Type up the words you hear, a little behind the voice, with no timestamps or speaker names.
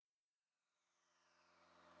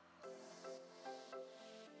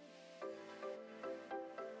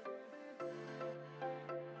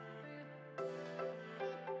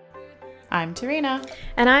I'm Tarina.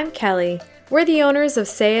 And I'm Kelly. We're the owners of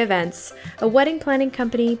Say Events, a wedding planning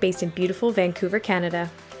company based in beautiful Vancouver, Canada.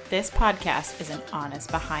 This podcast is an honest,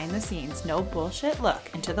 behind-the-scenes, no bullshit look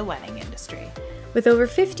into the wedding industry. With over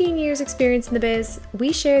 15 years experience in the biz,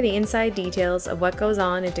 we share the inside details of what goes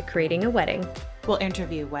on into creating a wedding. We'll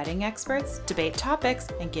interview wedding experts, debate topics,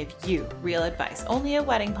 and give you real advice only a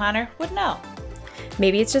wedding planner would know.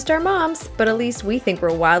 Maybe it's just our moms, but at least we think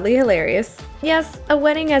we're wildly hilarious. Yes, a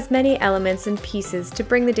wedding has many elements and pieces to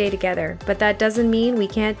bring the day together, but that doesn't mean we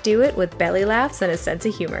can't do it with belly laughs and a sense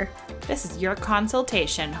of humor. This is your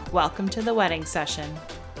consultation. Welcome to the wedding session.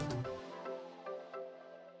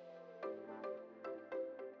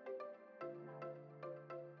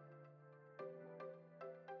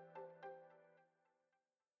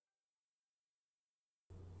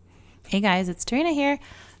 Hey guys, it's Tarina here.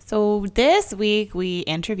 So this week we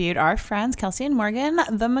interviewed our friends Kelsey and Morgan,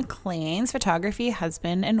 the MacLean's photography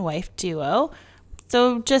husband and wife duo.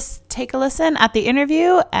 So just take a listen at the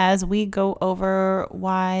interview as we go over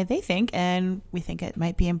why they think and we think it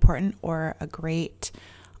might be important or a great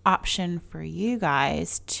option for you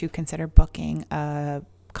guys to consider booking a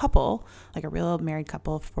couple, like a real married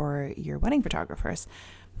couple, for your wedding photographers.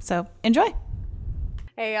 So enjoy.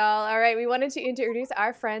 Hey y'all. All right, we wanted to introduce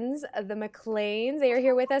our friends, the MacLean's. They are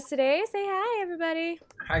here with us today. Say hi, everybody.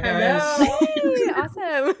 Hi, guys. Hey,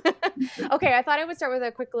 awesome. Okay, I thought I would start with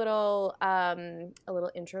a quick little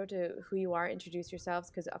intro to who you are. Introduce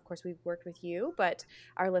yourselves, because of course we've worked with you, but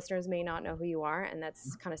our listeners may not know who you are, and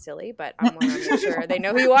that's kind of silly, but I want to make sure they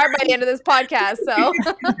know who you are by the end of this podcast.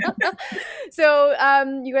 So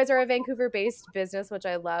you guys are a Vancouver-based business, which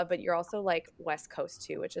I love, but you're also like West Coast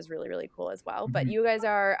too, which is really, really cool as well. But you guys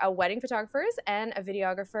are a wedding photographers and a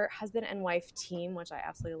videographer, husband and wife team, which I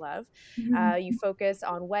absolutely love. You focus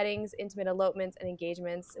on weddings, intimate elopements, and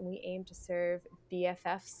engagements, and we aim to serve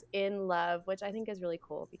BFFs in love, which I think is really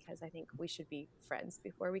cool because I think we should be friends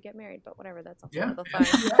before we get married, but whatever, that's also the fun.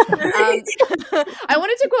 I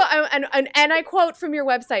wanted to quote, and I quote from your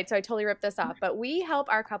website, so I totally ripped this off, but we help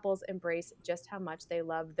our couples embrace just how much they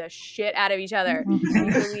love the shit out of each other.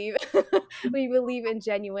 We believe in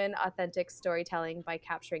genuine, authentic storytelling by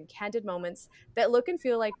capturing candid moments that look and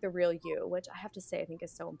feel like the real you, which I have to say I think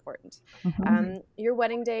is so important. Your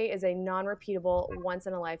wedding day is a non-repeatable,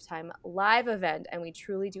 once-in-a-lifetime live event, and we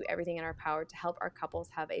truly do everything in our power to help our couples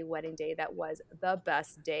have a wedding day that was the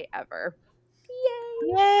best day ever.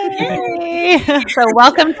 Yay! So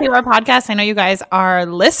welcome to our podcast. I know you guys are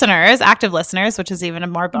listeners, active listeners, which is even a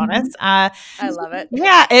more bonus. I love it.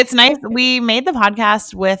 Yeah, it's nice. We made the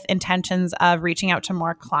podcast with intentions of reaching out to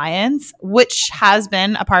more clients, which has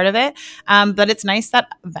been a part of it. But it's nice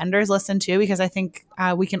that vendors listen too, because I think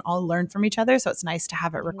we can all learn from each other. So it's nice to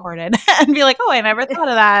have it recorded and be like, oh, I never thought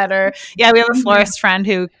of that. Or yeah, we have a florist friend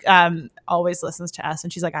who always listens to us,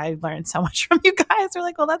 and she's like, I learned so much from you guys. We're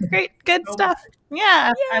like, well, that's great. Good stuff.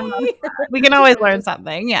 Yeah. I love that. We can always learn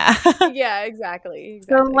something. Yeah. Yeah, exactly.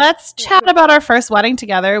 So let's chat about our first wedding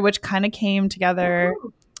together, which kind of came together,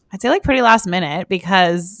 I'd say like pretty last minute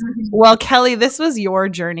because, well, Kelly, this was your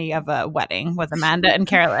journey of a wedding with Amanda and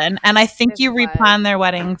Carolyn. And I think you replanned their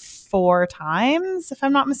wedding 4 times, if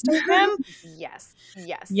I'm not mistaken. Yes.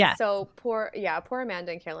 Yeah. So poor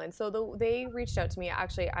Amanda and Carolyn. So they reached out to me.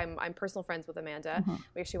 Actually, I'm personal friends with Amanda.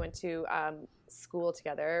 We actually went to school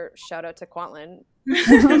together. Shout out to Kwantlen.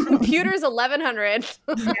 Computers 1100.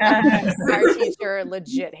 Yes. Our teacher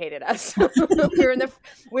legit hated us. we were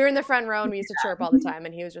in the front row and we used to chirp all the time,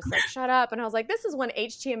 and he was just like, shut up. And I was like, this is when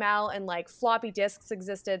HTML and like floppy disks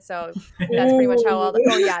existed, so that's pretty much how all the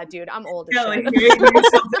yeah, dude, I'm old as shit.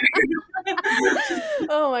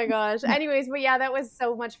 Oh my gosh. Anyways, but yeah, that was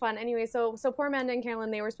so much fun. Anyway, so poor Amanda and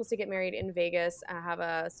Carolyn, they were supposed to get married in Vegas, have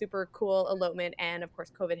a super cool elopement, and of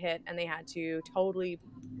course COVID hit and they had to totally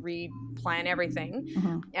replan everything.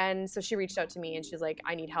 And so she reached out to me and she's like,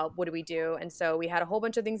 I need help. What do we do? And so we had a whole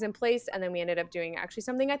bunch of things in place, and then we ended up doing actually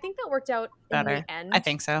something I think that worked out better in the end. I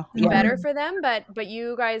think so. Better for them, but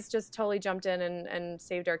you guys just totally jumped in and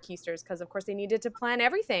saved our keisters, because of course they needed to plan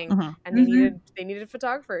everything, and they neneeded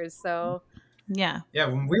photographers. So yeah,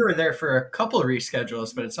 when we were there for a couple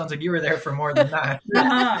reschedules, but it sounds like you were there for more than that.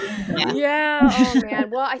 Yeah. Oh man.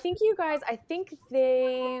 Well, I think we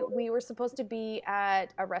were supposed to be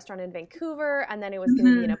at a restaurant in Vancouver, and then it was going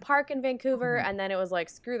to be in a park in Vancouver, and then it was like,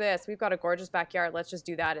 screw this, we've got a gorgeous backyard, let's just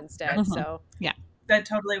do that instead. So yeah, that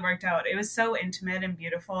totally worked out. It was so intimate and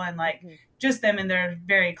beautiful, and like just them and their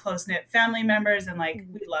very close-knit family members, and like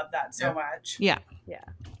we love that so much. Yeah.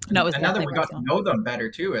 No, and now that we got to know them better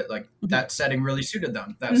too, it like that setting really suited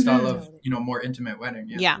them. That style of more intimate wedding.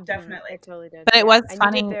 Yeah, definitely. It totally did. But it was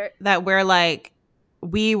funny that we're like,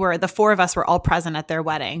 the four of us were all present at their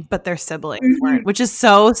wedding, but their siblings weren't, which is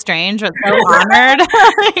so strange, but so honored.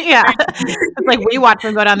 Yeah. It's like we watch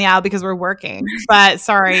them go down the aisle because we're working, but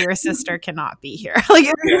sorry, your sister cannot be here.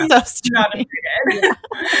 Like, it's so strange.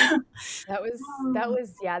 That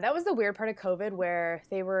was the weird part of COVID where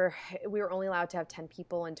we were only allowed to have 10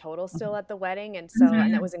 people in total still at the wedding. And so,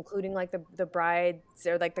 and that was including like the brides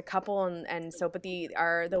or like the couple. And so, but the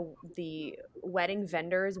wedding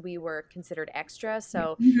vendors, we were considered extra.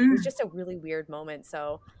 So it was just a really weird moment.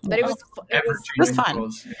 So, but it was fun.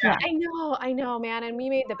 Yeah. I know, man. And we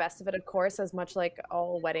made the best of it, of course, as much like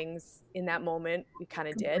all weddings in that moment we kind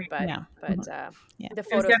of did, but the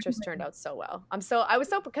photos just turned out so well. I was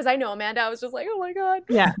so, because I know Amanda, I was just like, oh my God,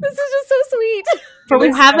 this is just so sweet. But we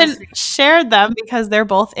haven't shared them because they're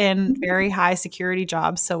both in very high security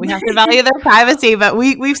jobs, so we have to value their privacy. But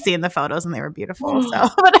we've seen the photos and they were beautiful. So,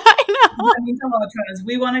 but I know that means a lot to us.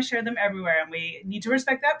 We want to share them everywhere, and we need to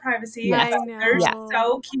respect that privacy. Yes. They're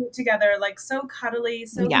so cute together, like so cuddly,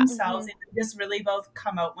 so themselves. And they just really both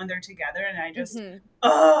come out when they're together, and I just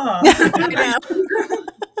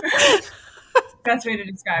best way to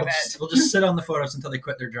describe it. We'll just sit on the photos until they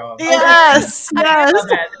quit their job. Yes. We'll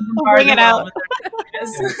bring it out.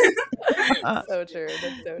 So true. That's so true.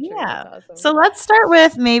 Yeah. That's awesome. So let's start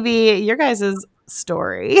with maybe your guys'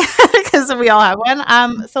 story because we all have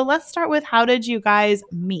one. So let's start with, how did you guys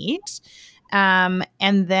meet? And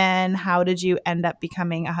then how did you end up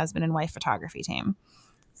becoming a husband and wife photography team?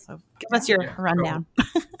 So give us your rundown.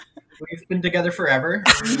 We've been together forever.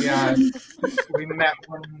 We met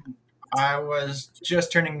when I was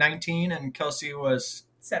just turning 19 and Kelsey was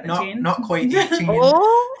 17. Not quite 18. Whoa.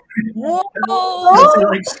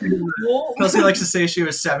 Kelsey likes to say she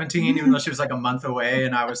was 17, even though she was like a month away,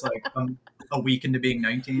 and I was like a week into being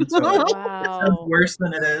 19. So it's worse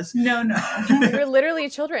than it is. No. You're literally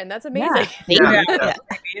children. That's amazing.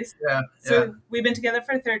 So we've been together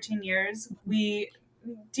for 13 years.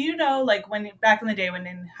 Do you know, like, when back in the day when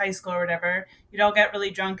in high school or whatever, you'd all get really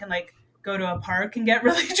drunk and like go to a park and get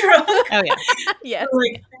really drunk? Oh yeah. Yes. So,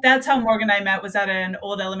 like, that's how Morgan and I met, was at an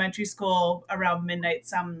old elementary school around midnight,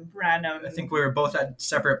 some random. I think we were both at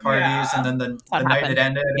separate parties, and then the night it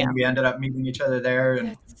ended, and we ended up meeting each other there. And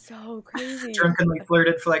that's so crazy. Drunkenly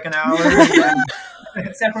flirted for like an hour.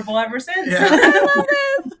 Inseparable ever since. I love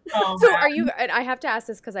it. Oh, so man. are you, and I have to ask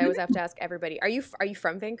this because I always have to ask everybody, are you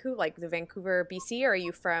from Vancouver, like the Vancouver, BC, or are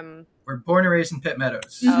you from? We're born and raised in Pitt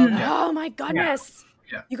Meadows. Oh my goodness.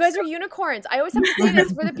 Yeah. You guys are unicorns. I always have to say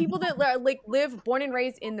this for the people that live born and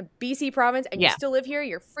raised in the BC province and you still live here.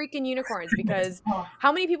 You're freaking unicorns, because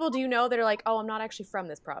how many people do you know that are like, oh, I'm not actually from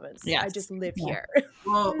this province. I just live here.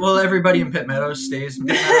 Well, everybody in Pitt Meadows stays in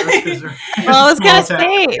Pitt Meadows. Well, I was gonna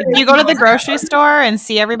say, do you go to the grocery store and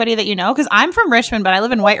see everybody that you know? Because I'm from Richmond, but I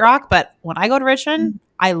live in White Rock. But when I go to Richmond,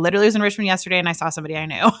 I literally was in Richmond yesterday and I saw somebody I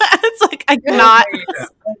knew. It's like I cannot.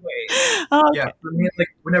 Yeah, for me, like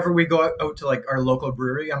whenever we go out to like our local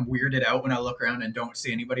brewery, I'm weirded out when I look around and don't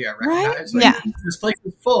see anybody I recognize. Right? Like, this place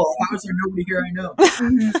is full. How is there nobody here I know?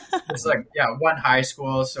 It's like, one high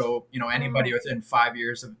school, so anybody within 5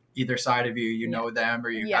 years of either side of you, you know them, or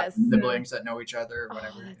you have siblings that know each other, or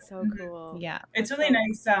whatever. That's so cool. Yeah, it's really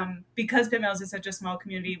nice. Because Pitt Meadows is such a small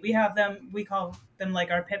community, we have them. We call them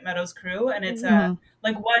like our Pitt Meadows crew, and it's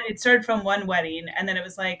it started from one wedding, and then it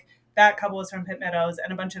was like that couple was from Pitt Meadows,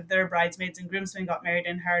 and a bunch of their bridesmaids and groomsmen got married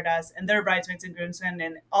and hired us, and their bridesmaids and groomsmen,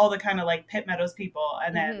 and all the kind of like Pitt Meadows people.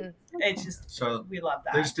 And then it's just, we love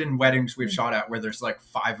that. There's been weddings we've shot at where there's like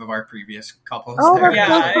 5 of our previous couples That's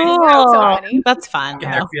there. so cool. That's fun.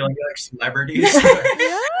 And they're feeling like celebrities. Super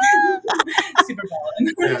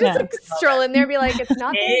fun. Just like stroll in there, be like, it's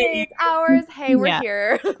not days, it's ours. Hey, we're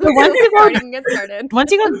here. Once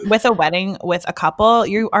you go with a wedding with a couple,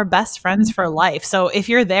 you are best friends for life. So if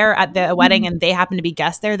you're there at the wedding and they happen to be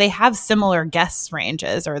guests there, they have similar guest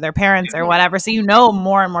ranges or their parents or whatever. So you know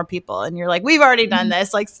more and more people, and you're like, we've already done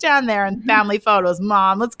this. Like, stand there and family photos,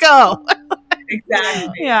 mom, let's go.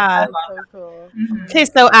 Exactly. Yeah. So cool. Okay,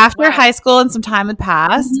 so after high school and some time had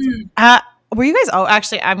passed, were you guys,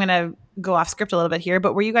 actually, I'm going to go off script a little bit here,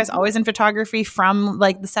 but were you guys always in photography from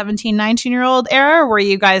like the 17, 19-year-old era, or were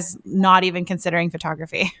you guys not even considering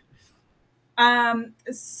photography?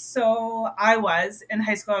 So I was in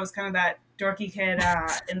high school. I was kind of that dorky kid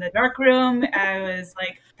in the dark room. I was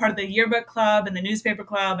like part of the yearbook club and the newspaper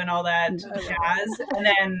club and all that jazz. And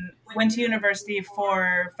then went to university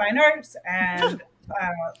for fine arts and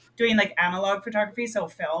doing like analog photography. So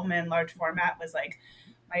film and large format was like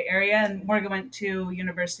my area. And Morgan went to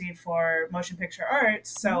university for motion picture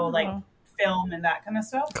arts. So like film and that kind of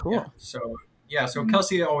stuff. Cool. So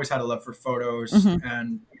Kelsey always had a love for photos,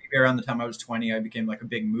 and around the time I was 20, I became like a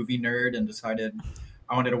big movie nerd and decided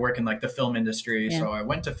I wanted to work in like the film industry. Yeah. So I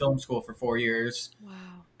went to film school for 4 years. Wow.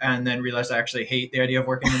 And then realized I actually hate the idea of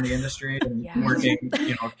working in the industry and working,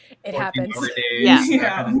 you know, it happens. Days.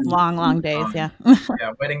 Yeah. Long days. Yeah.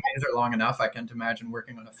 Wedding days are long enough. I can't imagine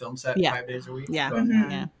working on a film set 5 days a week. Yeah. But,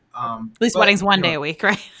 at least weddings one day a week,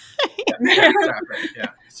 right? Exactly. Yeah.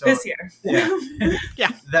 So, this year. Yeah.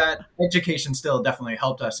 That education still definitely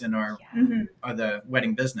helped us in our the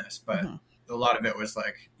wedding business, but a lot of it was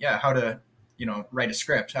like, how to, you know, write a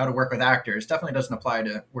script, how to work with actors. Definitely doesn't apply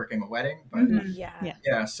to working a wedding,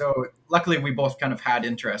 but so luckily we both kind of had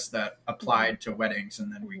interests that applied to weddings,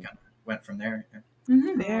 and then we kind of went from there.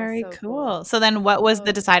 Very cool. So then what was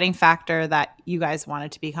the deciding factor that you guys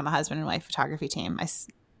wanted to become a husband and wife photography team?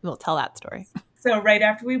 We'll tell that story. So right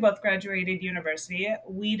after we both graduated university,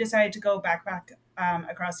 we decided to go backpack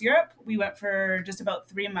across Europe. We went for just about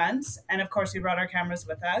 3 months. And of course, we brought our cameras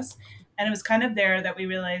with us. And it was kind of there that we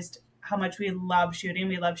realized how much we love shooting.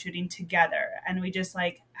 We love shooting together. And we just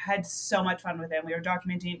like had so much fun with it. We were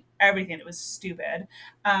documenting everything. It was stupid.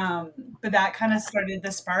 But that kind of started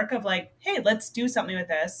the spark of like, hey, let's do something with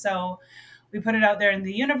this. So we put it out there in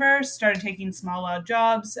the universe, started taking small odd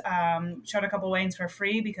jobs, shot a couple weddings for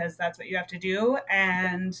free because that's what you have to do.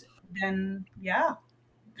 And then,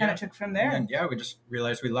 kind of took from there. And we just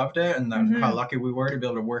realized we loved it, and then how lucky we were to be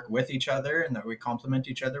able to work with each other and that we complement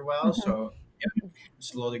each other well. So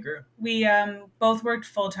slowly grew. We both worked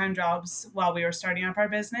full-time jobs while we were starting up our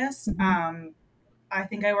business. I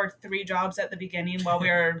think I worked 3 jobs at the beginning while we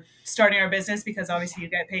were starting our business because obviously you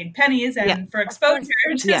get paid pennies and for exposure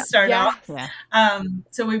to start off.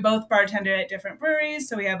 So we both bartended at different breweries.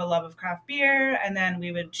 So we have a love of craft beer, and then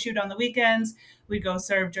we would shoot on the weekends. We'd go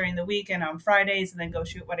serve during the week and on Fridays, and then go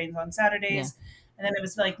shoot weddings on Saturdays. And then it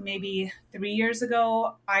was like maybe 3 years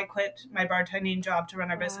ago, I quit my bartending job to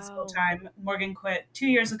run our business full time. Morgan quit 2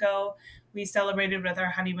 years ago. We celebrated with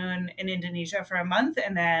our honeymoon in Indonesia for a month,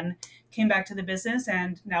 and then came back to the business.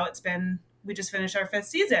 And now we just finished our 5th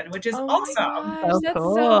season, which is awesome. Gosh, that's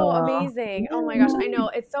so amazing. Oh my gosh. I know.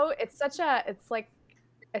 It's like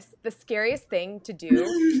the scariest thing to do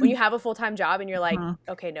when you have a full-time job and you're like,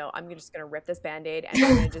 okay, no, I'm just going to rip this Band-Aid and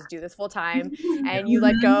I'm going to just do this full time. And you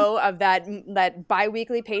let go of that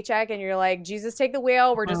bi-weekly paycheck and you're like, Jesus, take the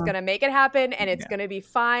wheel. We're just going to make it happen and it's going to be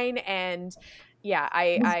fine. And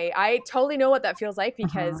I totally know what that feels like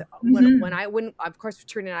because when of course,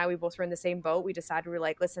 Trina and I, we both were in the same boat. We decided, we were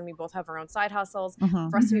like, listen, we both have our own side hustles.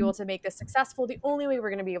 For us to be able to make this successful, the only way we're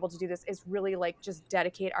going to be able to do this is really like just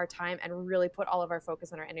dedicate our time and really put all of our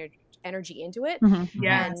focus and our energy into it.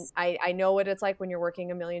 And I know what it's like when you're working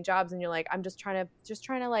a million jobs and you're like, I'm just trying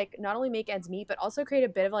to like not only make ends meet, but also create a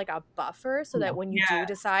bit of like a buffer so that when you do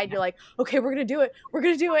decide, you're like, okay, we're going to do it.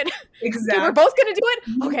 Exactly. Okay, we're both going to do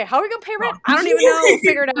it. Okay, how are we going to pay rent? I don't even know. We'll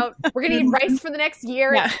figure it out. We're gonna eat rice for the next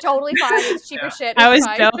year. It's totally fine. It's cheaper shit. I always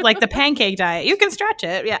joke like the pancake diet. You can stretch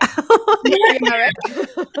it.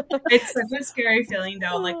 It's such a scary feeling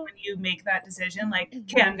though. Like when you make that decision, like,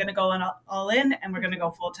 okay, I'm gonna go all in, and we're gonna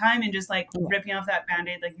go full time, and just like ripping off that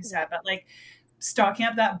Band-Aid, like you said, but like stocking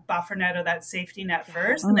up that buffer net or that safety net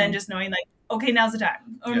first, and then just knowing like, okay, now's the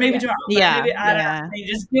time, or maybe tomorrow. Maybe, I don't know. And you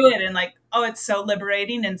just do it, and like, oh, it's so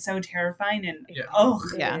liberating and so terrifying, and you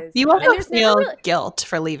also feel guilt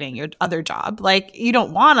for leaving your other job. Like you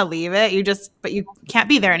don't want to leave it, but you can't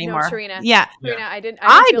be there anymore. No, Trina. Trina, I didn't.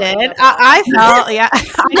 I did. I felt.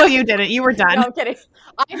 I know you didn't. You were done. No, I'm kidding.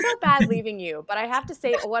 I felt bad leaving you, but I have to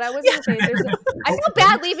say, what I was going to say is, I felt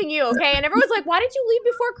bad leaving you. Okay, and everyone's like, "Why did you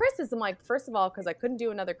leave before Christmas?" I'm like, first of all, because I couldn't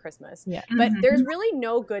do another Christmas. But there's really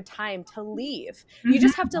no good time to leave. You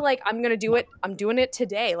just have to like, I'm gonna do it. I'm doing it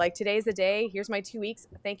today. Like today's the day. Here's my 2 weeks.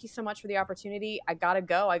 Thank you so much for the opportunity. I gotta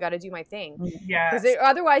go. I gotta do my thing. Because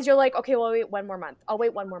otherwise you're like, okay, well, I'll wait one more month. I'll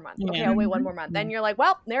wait one more month. Okay, I'll wait one more month. Then you're like,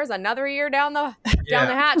 well, there's another year down the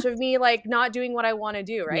hatch of me like not doing what I want to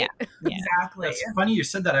do. Right? Exactly. That's funny you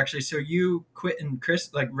said that actually. So you quit in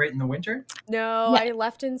like right in the winter? No, I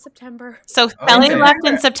left in September. So Kelly left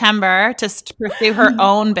in September to pursue her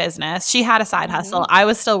own business. She had a side hustle. I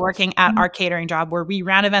was still working at our catering job where we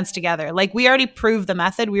ran events together. Like we already proved the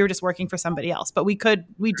method. We were just working for somebody else, but we did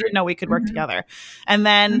know we could work together. And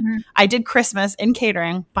then I did Christmas in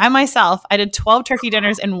catering by myself. I did 12 turkey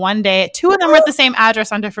dinners in one day. 2 of them were at the same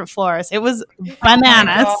address on different floors. It was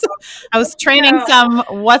bananas. I was training some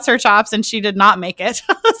what's her chops and she did not make it.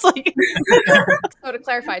 It's like, So to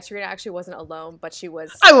clarify, Trina actually wasn't alone, but she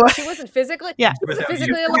wasn't physically Without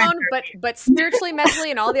physically you. alone, but spiritually,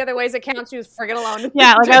 mentally, and all the other ways it counts, she was friggin' alone.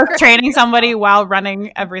 yeah, like I was training somebody while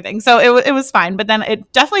running everything. So it was fine. But then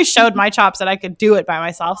it definitely showed my chops that I could do it by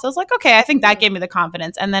myself. So I was like, okay, I think that gave me the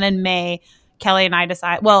confidence. And then in May, Kelly and I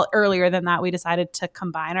earlier than that, we decided to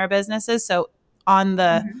combine our businesses. So on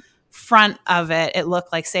the front of it, it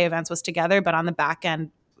looked like Say Events was together, but on the back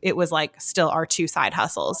end, it was like still our two side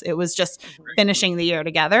hustles. It was just finishing the year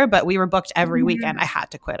together, but we were booked every weekend. I had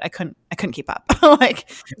to quit. I couldn't keep up.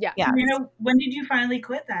 Yeah. When did you finally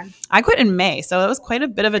quit then? I quit in May, so it was quite a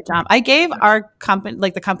bit of a jump. I gave our company,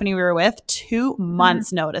 like the company we were with, 2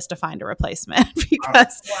 months notice to find a replacement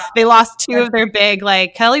because they lost 2 of their big,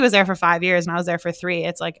 like Kelly was there for 5 years and I was there for 3.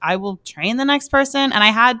 It's like, I will train the next person. And I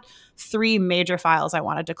had 3 major files I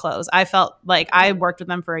wanted to close. I felt like I worked with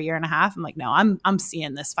them for a year and a half. I'm like, no, I'm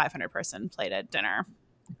seeing this 500 person plated dinner.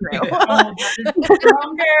 Good for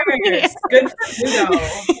you, though.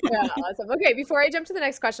 Yeah, awesome. Okay, before I jump to the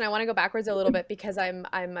next question, I want to go backwards a little bit because I'm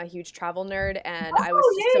a huge travel nerd, and I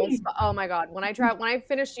was oh my god, when I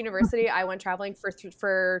finished university, I went traveling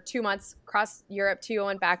for 2 months across Europe too. I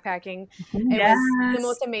went backpacking. It was the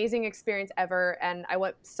most amazing experience ever, and I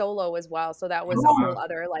went solo as well, so that was a whole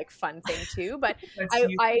other like fun thing too. But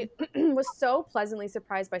I was so pleasantly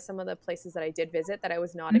surprised by some of the places that I did visit that I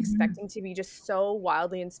was not expecting to be just so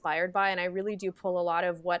wildly inspired by, and I really do pull a lot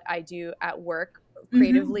of what I do at work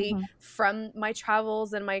creatively from my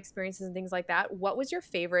travels and my experiences and things like that. What was your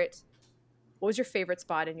favorite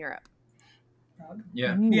spot in Europe?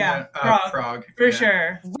 Prague for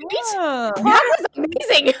sure. Right? Prague was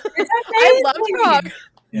amazing. I loved Prague.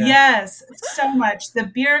 Yeah. Yes, so much. The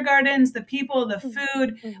beer gardens, the people, the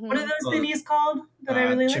food. What are those thingies called that I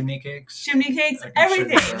really like? Chimney cakes,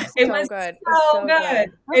 everything. It was good. So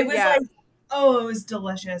good. It was like, it was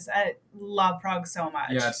delicious. I love Prague so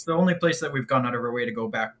much. Yeah, it's the only place that we've gone out of our way to go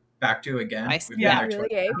back to again. Nice.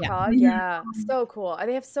 Prague. Yeah, so cool.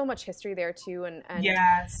 They have so much history there too, and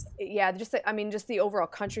yes, just the overall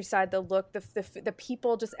countryside, the look, the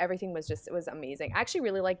people, just everything was amazing. I actually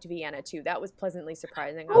really liked Vienna too. That was pleasantly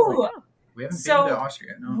surprising. I was like, we haven't been to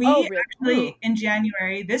Austria. No. We actually in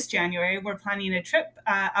this January, we're planning a trip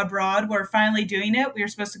abroad. We're finally doing it. We were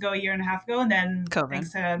supposed to go a year and a half ago, and then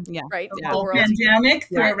thanks to the whole pandemic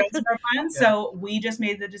threw a rest of our plans. So we just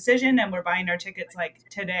made the decision, and we're buying our tickets like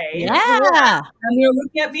today. Yeah, and we were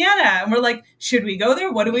looking at Vienna, and we're like, should we go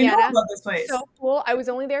there? What do we know about this place? So cool. I was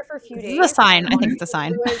only there for a few days. It's a sign. I think it's a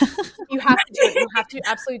sign. You have to do it. You have to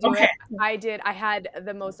absolutely do it. I had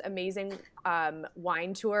the most amazing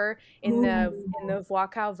wine tour in the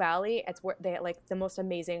Wachau Valley. It's where they like the most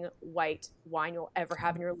amazing white wine you'll ever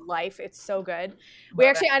have in your life. It's so good.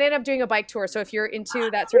 I ended up doing a bike tour. So if you're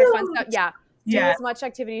into that sort of fun stuff, do as much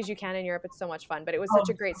activity as you can in Europe. It's so much fun. But it was such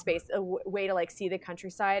a great space, a way to like see the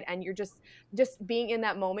countryside, and you're just being in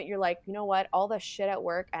that moment. You're like, you know what? All the shit at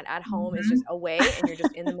work and at home is just away, and you're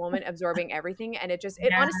just in the moment absorbing everything. And it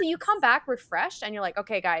honestly, you come back refreshed, and you're like,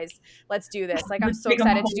 okay, guys, let's do this. Like, I'm so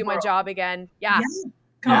excited to do my job again. Yeah.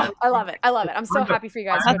 I love it. I'm so happy for you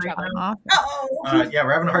guys to go traveling.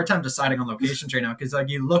 We're having a hard time deciding on locations right now because like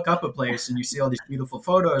you look up a place and you see all these beautiful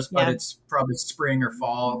photos, but it's probably spring or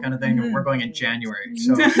fall kind of thing. And we're going in January.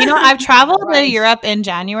 So I've traveled to Europe in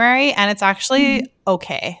January, and it's actually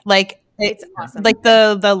okay. Like, it's awesome. Like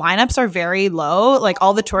the lineups are very low. Like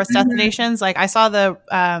all the tourist destinations, like I saw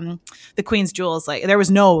the Queen's Jewels, like there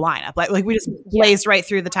was no lineup. Like we just blazed right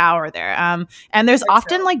through the tower there. And there's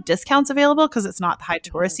often like discounts available because it's not the high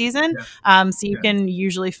tourist season. So you can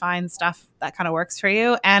usually find stuff that kind of works for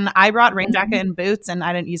you. And I brought rain jacket and boots, and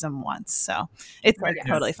I didn't use them once, so it's like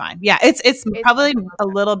totally fine. Yeah, it's probably a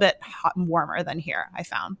little bit warmer than here, I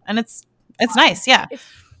found, and it's nice. Yeah.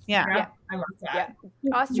 I love that.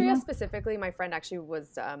 Yeah. Austria specifically, my friend actually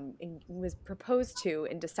was proposed to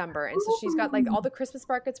in December, and so she's got like all the Christmas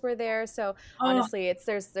markets were there. So honestly,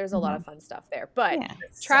 there's a lot of fun stuff there. But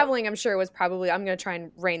traveling, I'm sure was probably, I'm going to try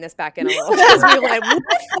and rein this back in a little because we were like,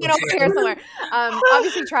 over here somewhere.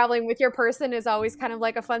 Obviously, traveling with your person is always kind of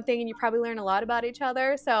like a fun thing, and you probably learn a lot about each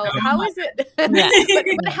other. So how is it? But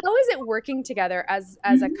how is it working together as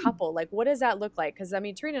a couple? Like, what does that look like? Because I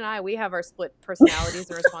mean, Trina and I, we have our split personalities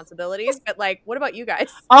and responsibilities. But like, what about you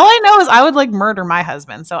guys? All I know is I would like murder my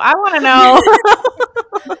husband, so I want to know.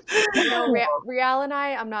 Rial and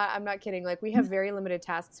I'm not kidding. Like, we have very limited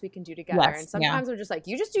tasks we can do together, and sometimes we're just like,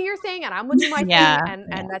 you just do your thing, and I'm gonna do my thing,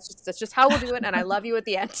 and that's just how we'll do it. And I love you at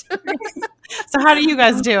the end. So how do you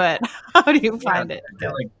guys do it? How do you find it?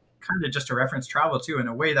 Like, kind of just to reference travel too, in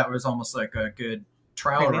a way that was almost like a good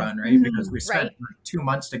trial run, right? Because we spent 2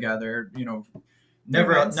 months together, you know,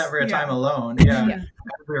 never a time alone. Yeah.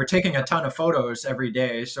 We were taking a ton of photos every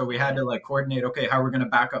day, so we had to like coordinate, okay, how we're going to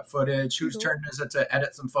back up footage, whose turn is it to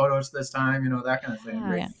edit some photos this time, you know, that kind of thing.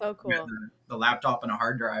 Right? So cool. We had the laptop and a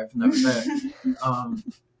hard drive, and that was it.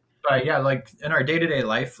 But yeah, like in our day-to-day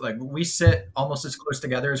life, like we sit almost as close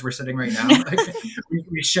together as we're sitting right now. Like,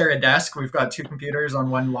 we share a desk. We've got 2 computers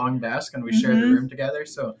on one long desk, and we share the room together.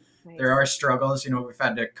 So there are struggles, you know. We've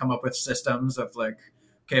had to come up with systems of like,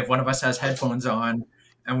 okay, if one of us has headphones on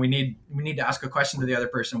and we need to ask a question to the other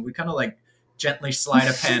person, we kind of like gently slide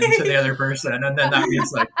a pen to the other person, and then that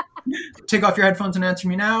means like, take off your headphones and answer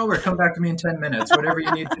me now, or come back to me in 10 minutes, whatever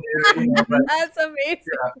you need to do. You know, but, that's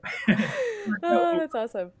amazing. Oh, that's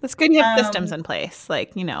awesome. That's good. You have systems in place,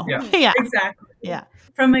 like, you know. Yeah, exactly. Yeah.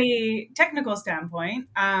 From a technical standpoint,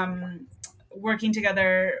 working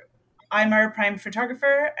together, I'm our prime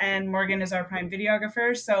photographer and Morgan is our prime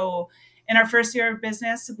videographer. So in our first year of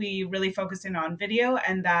business, we really focused in on video,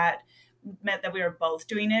 and that meant that we were both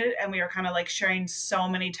doing it, and we were kind of like sharing so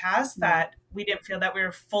many tasks that we didn't feel that we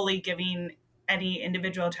were fully giving any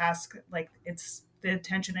individual task like it's the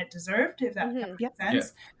attention it deserved, if that makes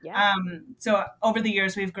sense. So over the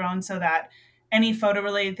years we've grown so that any photo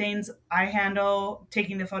related things I handle,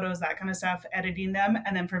 taking the photos, that kind of stuff, editing them,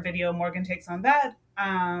 and then for video Morgan takes on that.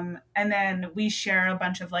 And then we share a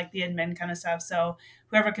bunch of like the admin kind of stuff. So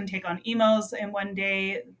whoever can take on emails in one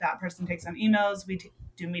day, that person takes on emails. We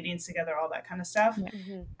do meetings together, all that kind of stuff.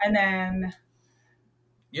 And then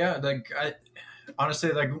like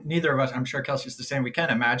honestly, like neither of us, I'm sure Kelsey's the same, we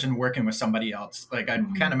can't imagine working with somebody else. Like I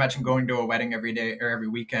can't imagine going to a wedding every day or every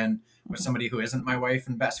weekend with somebody who isn't my wife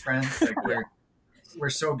and best friend. Like we're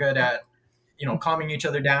so good at, you know, calming each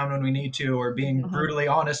other down when we need to, or being brutally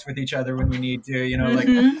honest with each other when we need to, you know, like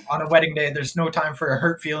on a wedding day, there's no time for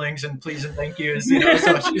hurt feelings and please and thank yous, you know,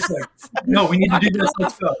 so she's like, no, we need to do this,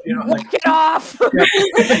 let's go, you know, like, get off.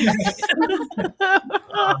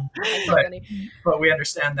 But we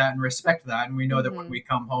understand that and respect that, and we know that when we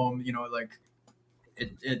come home, you know, like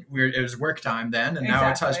it was work time then, and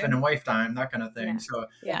now it's husband and wife time, that kind of thing. So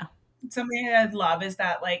something I love is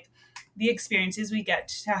that like the experiences we get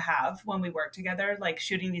to have when we work together, like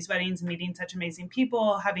shooting these weddings, meeting such amazing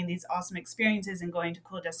people, having these awesome experiences and going to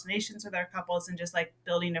cool destinations with our couples and just like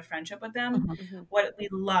building a friendship with them. What we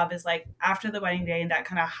love is like after the wedding day and that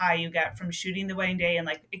kind of high you get from shooting the wedding day and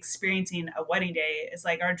like experiencing a wedding day is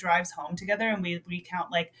like our drives home together, and we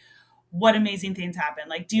recount like what amazing things happened.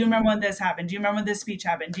 Like, do you remember when this happened? Do you remember when this speech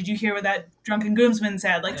happened? Did you hear what that drunken groomsman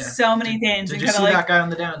said? Like so many things. Did you see like, that guy on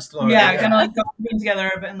the dance floor? Kind of like being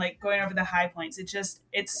together and like going over the high points.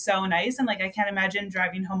 It's so nice. And like, I can't imagine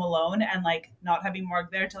driving home alone and like not having Morg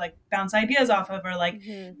there to like bounce ideas off of, or like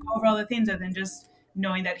go over all the things, and then just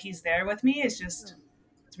knowing that he's there with me is just,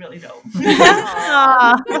 it's really dope.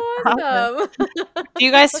 Awesome. Do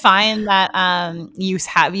you guys find that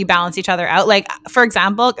you balance each other out? Like, for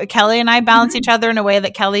example, Kelly and I balance each other in a way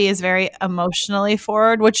that Kelly is very emotionally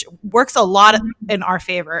forward, which works a lot in our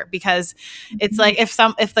favor, because it's like if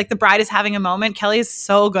like the bride is having a moment, Kelly is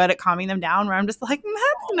so good at calming them down, where I'm just like,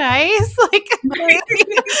 that's nice. Like,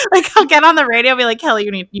 like I'll get on the radio and be like, Kelly,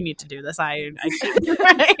 you need to do this. I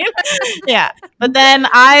right? Yeah. But then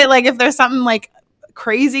I like, if there's something like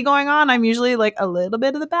crazy going on, I'm usually like a little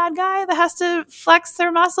bit of the bad guy that has to flex their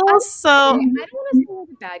muscles. So I don't want to say you're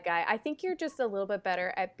the bad guy. I think you're just a little bit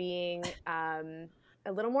better at being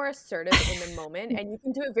a little more assertive in the moment, and you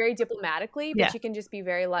can do it very diplomatically, but you can just be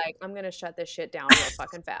very like, I'm gonna shut this shit down real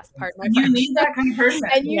fucking fast. Pardon my French. You need that kind of person.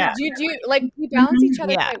 And you do like, you balance each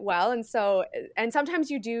other quite well, and so, and sometimes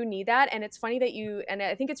you do need that. And it's funny that and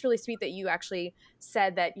I think it's really sweet that you actually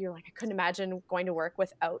said that you're like, I couldn't imagine going to work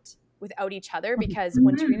without each other, because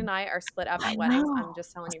when Tarina and I are split up at weddings, I'm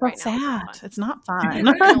just telling you right now, it's not fun.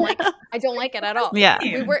 I don't like it at all. Yeah,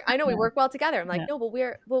 we work well together. I'm like, no, but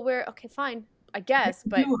we're okay, fine, I guess,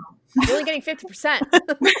 but you're only getting 50%.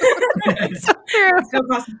 It's so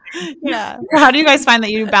true. Yeah. How do you guys find that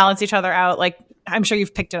you balance each other out? Like, I'm sure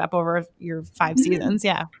you've picked it up over your 5 seasons.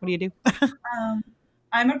 Yeah. What do you do?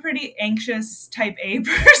 I'm a pretty anxious type A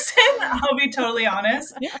person. I'll be totally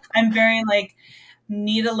honest. I'm very like,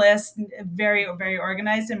 need a list, very, very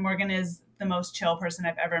organized, and Morgan is the most chill person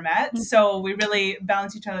I've ever met. So we really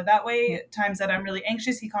balance each other that way. Times that I'm really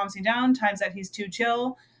anxious, he calms me down. Times that he's too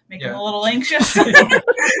chill, make him a little anxious. No.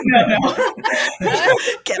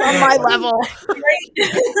 Get on my level.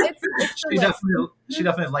 She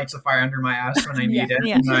definitely lights a fire under my ass when I need it.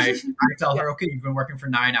 Yeah. And I tell her, okay, you've been working for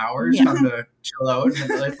 9 hours, time to chill out,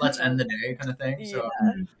 and let's end the day kind of thing. So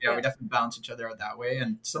we definitely balance each other out that way.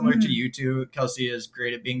 And similar to you two, Kelsey is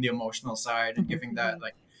great at being the emotional side and giving that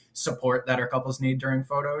like support that our couples need during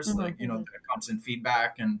photos, like the constant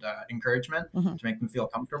feedback and encouragement to make them feel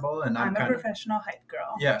comfortable. And I'm a professional hype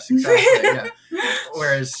girl. Yes, exactly.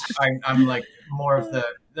 Whereas I'm like more of the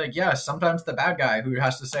sometimes the bad guy who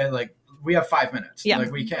has to say like, we have 5 minutes. Yeah.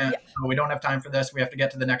 Like we can't. We don't have time for this. We have to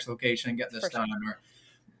get to the next location and get this done. Or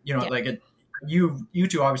like it. You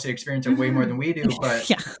two obviously experience it way more than we do,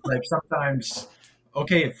 but like sometimes.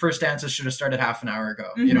 Okay, first dances should have started half an hour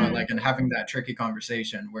ago, and having that tricky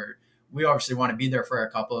conversation where we obviously want to be there for our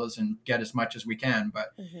couples and get as much as we can,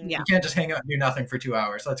 but you can't just hang out and do nothing for 2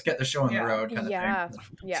 hours. Let's get the show on the road kind of thing.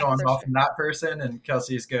 Yeah, so I'm often that person, and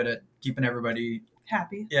Kelsey's good at keeping everybody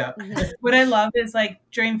happy. Yeah. What I love is like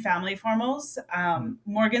during family formals,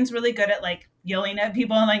 Morgan's really good at like yelling at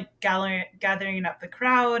people and like gathering up the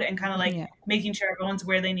crowd and kind of like making sure everyone's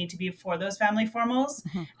where they need to be for those family formals.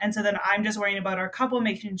 And so then I'm just worrying about our couple,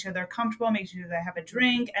 making sure they're comfortable, making sure they have a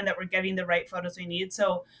drink and that we're getting the right photos we need.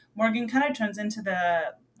 So Morgan kind of turns into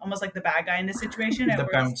almost like the bad guy in this situation. The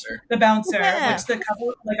bouncer, which the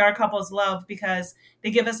couple, like our couples love because they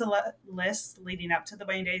give us a list leading up to the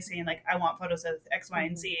wedding day saying like, I want photos of X, Y,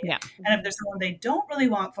 and Z. Yeah. And if there's someone they don't really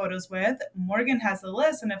want photos with, Morgan has the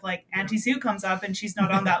list. And if like Auntie Sue comes up and she's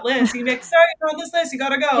not on that list, you can be like, sorry, you're on this list, you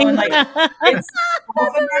gotta go. And like, it's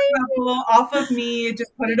off of our couple, off of me,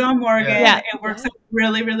 just put it on Morgan. Yeah. It works out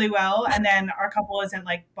really, really well. And then our couple isn't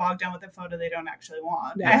like bogged down with a photo they don't actually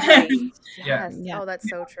want. Yes. Oh, that's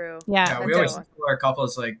so true. Yeah, we always tell our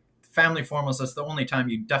couples like family formals, that's the only time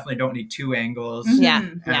you definitely don't need two angles.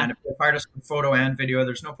 And if I just photo and video,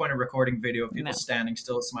 there's no point of recording video of people standing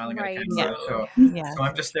still smiling at a camera. So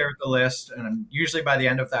I'm just there with the list, and usually by the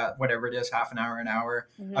end of that, whatever it is, half an hour,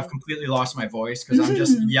 I've completely lost my voice because I'm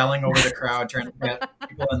just yelling over the crowd, trying to get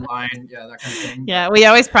people in line, that kind of thing. Yeah, we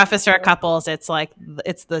always preface to our couples, it's like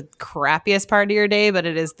it's the crappiest part of your day, but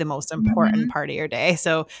it is the most important part of your day.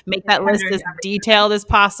 So make that list as detailed as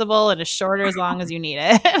possible and as short or as long as you need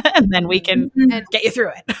it. And then we can get you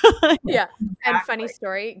through it. And funny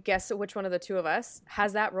story, guess which one of the two of us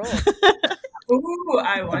has that role? Ooh,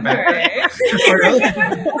 I wonder.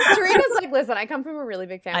 Serena's like, listen, I come from a really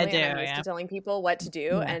big family and I'm used to telling people what to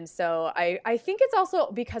do. And so I think it's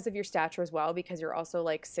also because of your stature as well, because you're also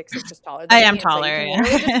like 6 inches taller than I am me. taller. So you can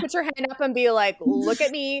just put your hand up and be like, look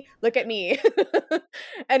at me.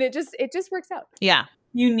 And it just works out. Yeah.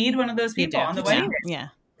 You need one of those people on the wedding day. Yeah.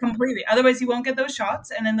 Completely. Otherwise, you won't get those shots,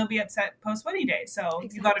 and then they'll be upset post-wedding day. So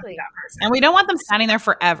you got to be that person. And we don't want them standing there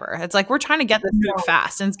forever. It's like we're trying to get this through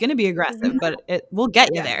fast, and it's going to be aggressive, but we'll get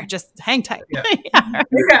you there. Just hang tight. Hold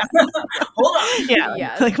on.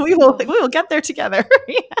 Yeah. Like we will get there together.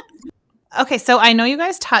 Okay, so I know you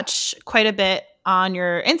guys touch quite a bit on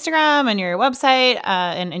your Instagram and your website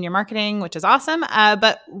and your marketing, which is awesome.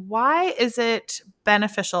 But why is it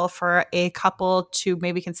beneficial for a couple to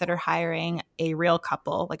maybe consider hiring a real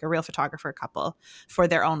couple, like a real photographer couple, for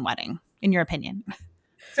their own wedding, in your opinion?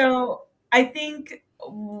 So I think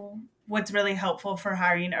what's really helpful for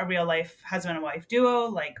hiring a real life husband and wife duo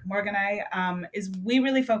like Morgan and I is we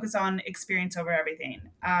really focus on experience over everything.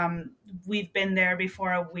 We've been there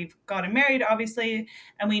before we've gotten married, obviously,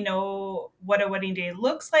 and we know what a wedding day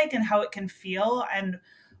looks like and how it can feel. And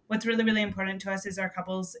what's really, really important to us is our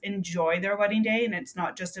couples enjoy their wedding day. And it's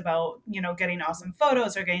not just about, getting awesome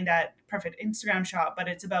photos or getting that perfect Instagram shot, but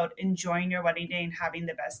it's about enjoying your wedding day and having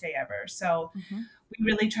the best day ever. So we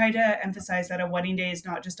really try to emphasize that a wedding day is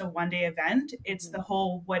not just a one-day event. It's the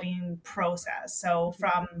whole wedding process. So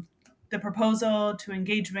from the proposal to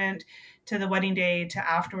engagement to the wedding day to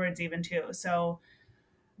afterwards even too. So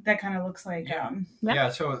that kind of looks like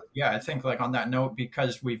I think like on that note,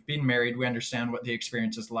 because we've been married, we understand what the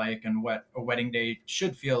experience is like and what a wedding day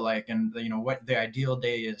should feel like, and what the ideal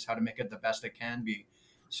day is, how to make it the best it can be.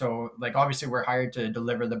 So like obviously we're hired to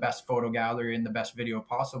deliver the best photo gallery and the best video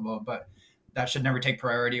possible, but that should never take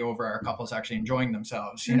priority over our couples actually enjoying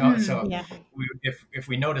themselves, So if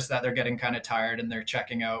we notice that they're getting kind of tired and they're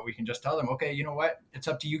checking out, we can just tell them, okay, you know what, it's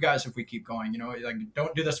up to you guys if we keep going, like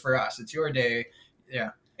don't do this for us, it's your day.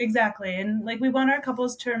 Exactly. And like we want our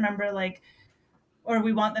couples to remember or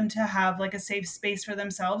we want them to have like a safe space for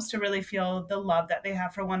themselves to really feel the love that they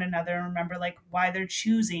have for one another and remember like why they're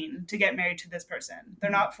choosing to get married to this person.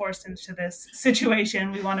 They're not forced into this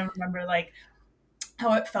situation. We want to remember like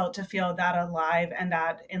how it felt to feel that alive and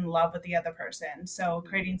that in love with the other person. So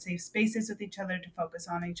creating safe spaces with each other to focus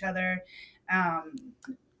on each other,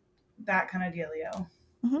 that kind of dealio.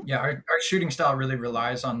 Yeah, our shooting style really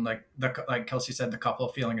relies on like Kelsey said, the couple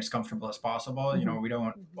feeling as comfortable as possible. You know, we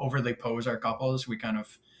don't overly pose our couples. We kind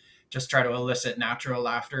of just try to elicit natural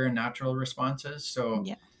laughter and natural responses. So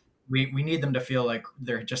we need them to feel like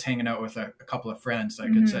they're just hanging out with a couple of friends,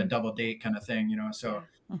 like it's a double date kind of thing, you know. So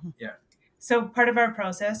So part of our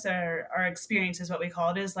process, our experience is what we call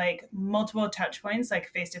it, is like multiple touch points, like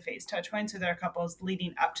face-to-face touch points with our couples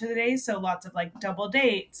leading up to the day. So lots of like double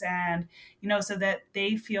dates and, you know, so that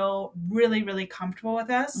they feel really, really comfortable with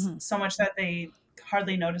us, so much that they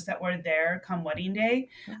hardly notice that we're there come wedding day.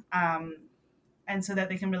 And so that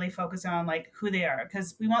they can really focus on like who they are.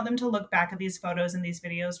 Because we want them to look back at these photos and these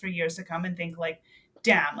videos for years to come and think like,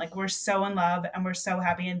 damn, like we're so in love and we're so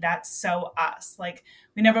happy and that's so us. Like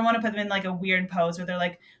we never want to put them in like a weird pose where they're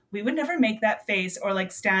like, we would never make that face or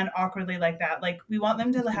like stand awkwardly like that. Like we want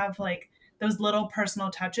them to have like those little personal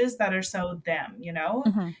touches that are so them, you know?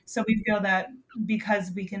 So we feel that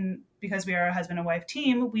because we are a husband and wife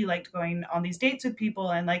team, we liked going on these dates with people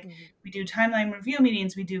and like we do timeline review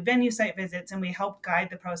meetings, we do venue site visits, and we help guide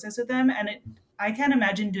the process with them. And I can't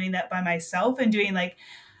imagine doing that by myself and doing like,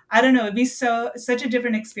 I don't know, it'd be such a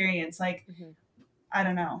different experience. Like, I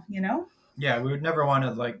don't know, you know? Yeah, we would never want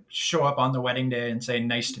to like show up on the wedding day and say,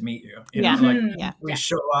 nice to meet you. You know, like we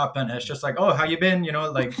show up and it's just like, oh, how you been? You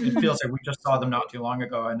know, like it feels like we just saw them not too long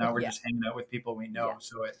ago and now we're just hanging out with people we know.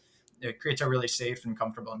 So it creates a really safe and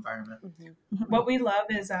comfortable environment. What we love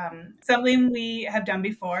is something we have done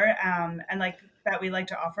before and like that we like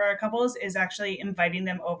to offer our couples is actually inviting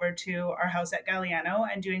them over to our house at Galliano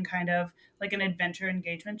and doing kind of like an adventure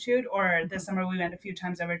engagement shoot. Or this summer we went a few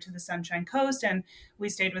times over to the Sunshine Coast and we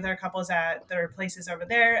stayed with our couples at their places over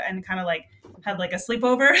there and kind of like had like a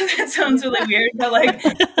sleepover. That sounds really weird, but like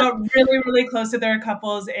got really, really close to their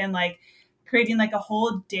couples and like creating like a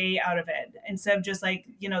whole day out of it instead of just like,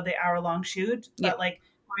 you know, the hour-long shoot, but like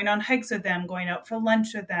going on hikes with them, going out for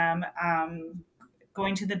lunch with them,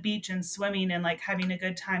 going to the beach and swimming and like having a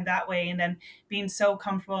good time that way. And then being so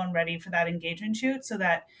comfortable and ready for that engagement shoot so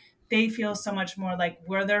that they feel so much more like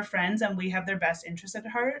we're their friends and we have their best interest at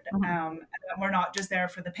heart. And we're not just there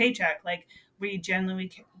for the paycheck. Like we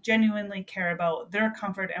genuinely care about their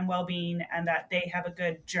comfort and well-being and that they have a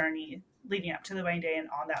good journey leading up to the wedding day and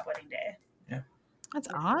on that wedding day. That's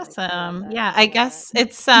awesome. Yeah, I guess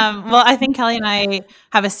it's well, I think Kelly and I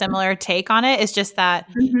have a similar take on it. It's just that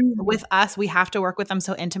with us, we have to work with them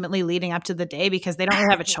so intimately leading up to the day because they don't really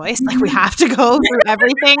have a choice. Like we have to go through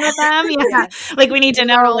everything with them. Yeah. Like we need to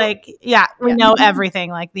know like, we know everything,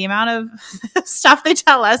 like the amount of stuff they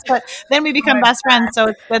tell us, but then we become best friends. So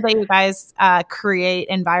it's good that you guys create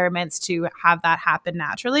environments to have that happen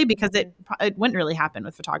naturally because it wouldn't really happen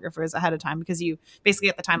with photographers ahead of time because you basically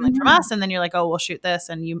get the timeline from us and then you're like, oh, we'll shoot this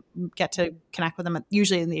and you get to connect with them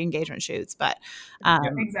usually in the engagement shoots. But I'm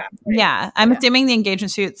assuming the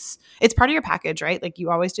engagement shoots, it's part of your package, right? Like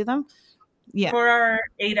you always do them. For our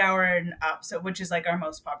 8 hour and up, so which is like our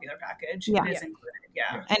most popular package. It is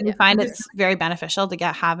included. And you find it's very beneficial to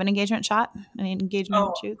have an engagement shot, an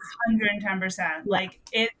engagement shoots. 110%. Like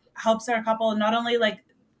it helps our couple not only like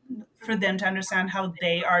for them to understand how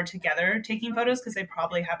they are together taking photos because they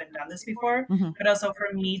probably haven't done this before, but also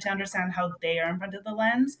for me to understand how they are in front of the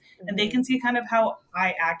lens and they can see kind of how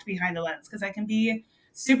I act behind the lens because I can be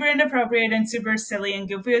super inappropriate and super silly and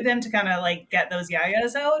goofy with them to kind of like get those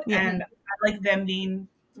yayas out and I like them being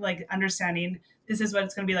like understanding this is what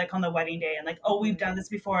it's going to be like on the wedding day and like, oh, we've done this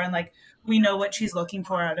before and like we know what she's looking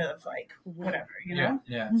for out of like whatever, you know?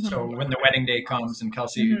 So when the wedding day comes and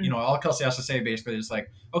Kelsey, you know, all Kelsey has to say basically is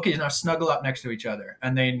like, okay, now snuggle up next to each other,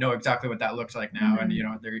 and they know exactly what that looks like now, and you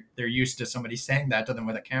know they're used to somebody saying that to them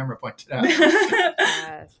with a camera pointed out.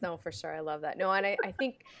 Yes, no, for sure, I love that. No, and I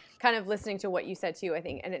think kind of listening to what you said too, I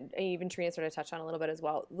think, and even Trina sort of touched on a little bit as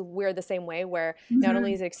well. We're the same way where not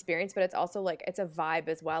only is it experience, but it's also like it's a vibe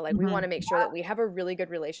as well. Like we want to make sure that we have a really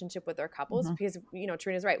good relationship with our couples because you know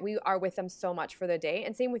Trina's right, we are with them so much for the day,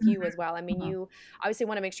 and same with you as well. I mean, you obviously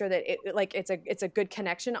want to make sure that it's a good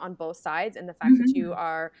connection on both sides, and the fact that you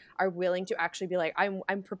are willing to actually be like,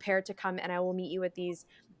 I'm prepared to come and I will meet you at these.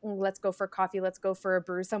 Let's go for coffee. Let's go for a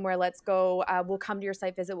brew somewhere. Let's go. We'll come to your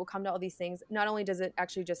site visit. We'll come to all these things. Not only does it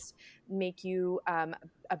actually just make you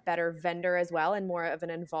a better vendor as well and more of an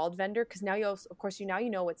involved vendor because now you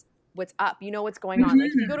know what's up. You know what's going on. Like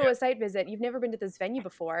if you go to a site visit, you've never been to this venue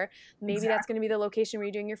before. Maybe that's going to be the location where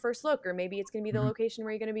you're doing your first look, or maybe it's going to be the location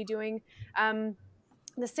where you're going to be doing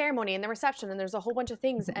the ceremony and the reception, and there's a whole bunch of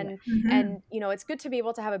things, and and you know, it's good to be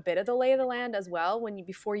able to have a bit of the lay of the land as well when you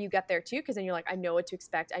before you get there too, because then you're like, I know what to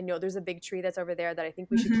expect. I know there's a big tree that's over there that I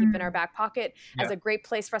think we should keep in our back pocket as a great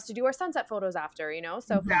place for us to do our sunset photos after, you know.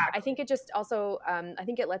 So I think it just also I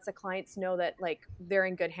think it lets the clients know that like they're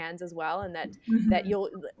in good hands as well, and that that you'll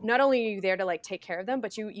not only are you there to like take care of them,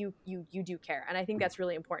 but you do care. And I think that's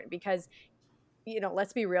really important, because you know,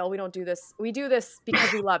 let's be real. We don't do this. We do this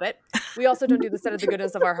because we love it. We also don't do this out of the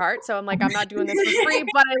goodness of our heart. So I'm like, I'm not doing this for free,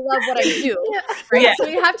 but I love what I do. Right. Yeah. So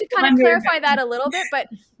you have to kind of clarify that a little bit, but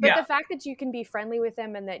the fact that you can be friendly with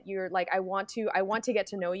them and that you're like, I want to get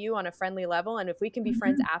to know you on a friendly level. And if we can be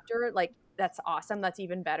friends after, like, that's awesome. That's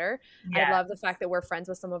even better. Yeah. I love the fact that we're friends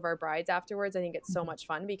with some of our brides afterwards. I think it's so much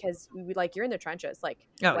fun because we like, you're in the trenches. Like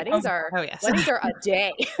weddings are a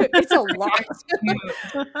day. It's a lot.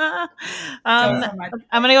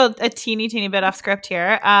 I'm going to go a teeny bit off script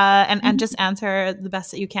here and just answer the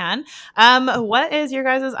best that you can. What is your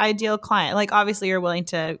guys' ideal client? Like, obviously you're willing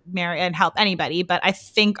to marry and help anybody, but I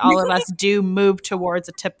think all of us do move towards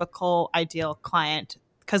a typical ideal client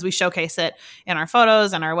because we showcase it in our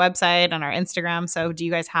photos and our website and our Instagram. So do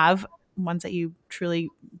you guys have ones that you truly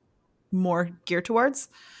more gear towards?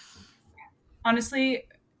 Honestly,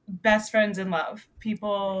 best friends in love,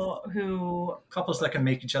 people who couples that can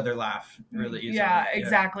make each other laugh really easily. Yeah,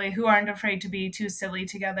 exactly. Who aren't afraid to be too silly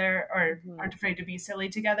together or aren't afraid to be silly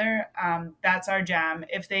together. That's our jam.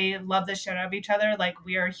 If they love the shit out of each other, like,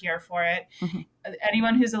 we are here for it.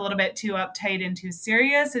 Anyone who's a little bit too uptight and too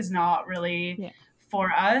serious is not really for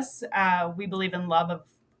us. We believe in love of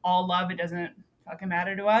all love. It doesn't fucking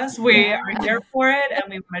matter to us. We are here for it, and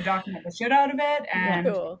we want to document the shit out of it.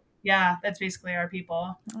 And yeah, that's basically our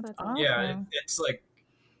people. That's awesome. Yeah, it's like,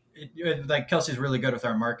 like Kelsey's really good with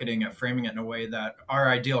our marketing at framing it in a way that our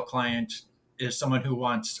ideal client is someone who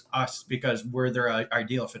wants us because we're their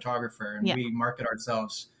ideal photographer, and we market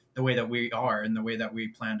ourselves the way that we are and the way that we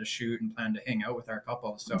plan to shoot and plan to hang out with our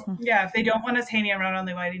couples. So yeah, if they don't want us hanging around on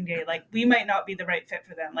the wedding day, like, we might not be the right fit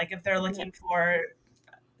for them. Like, if they're looking for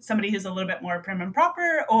somebody who's a little bit more prim and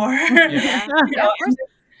proper, or you know,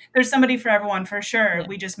 there's somebody for everyone for sure.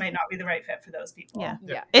 We just might not be the right fit for those people.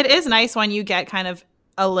 It is nice when you get kind of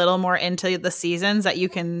a little more into the seasons that you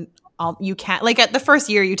can't, like, at the first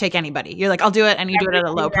year you take anybody, you're like, I'll do it, and you do it at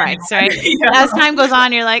a low price, right? As time goes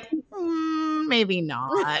on, you're like, maybe not.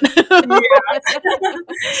 But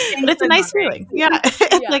it's a nice feeling.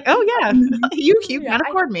 It's like, oh yeah, you can't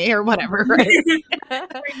afford me or whatever, right?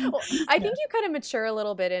 Well, I think you kind of mature a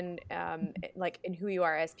little bit in like in who you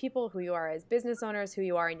are as people, who you are as business owners, who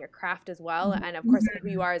you are in your craft as well, and of course who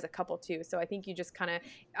you are as a couple too. So I think you just kind of,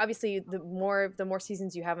 obviously the more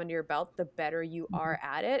seasons you have under your belt, the better you are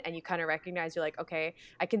at it, and you kind of recognize, you're like, okay,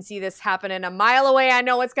 I can see this happening a mile away. I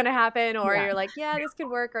know what's going to happen, or you're like, yeah, this could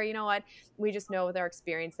work, or you know what, we just know with our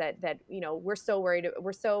experience that you know, we're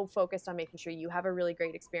so focused on making sure you have a really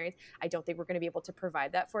great experience. I don't think we're going to be able to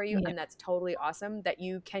provide that for you, and that's totally awesome that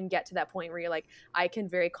you can get to that point where you're like, I can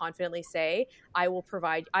very confidently say I will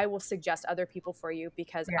suggest other people for you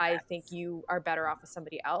because I think you are better off with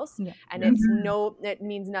somebody else. And it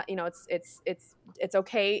means not, you know, it's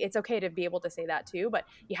okay to be able to say that too, but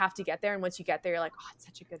you have to get there, and once you get there, you're like, oh, it's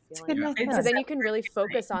such a good feeling. So then you can really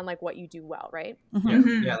focus on like what you do well, right?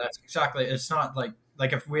 Yeah, that's exactly. It's not like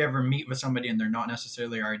if we ever meet with somebody and they're not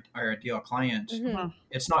necessarily our ideal client,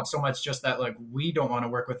 it's not so much just that like we don't want to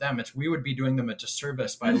work with them. It's we would be doing them a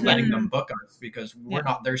disservice by letting them book us because we're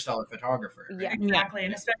not their style of photographer. Right? Yeah, exactly.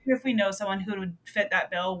 And especially if we know someone who would fit that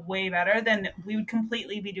bill way better, then we would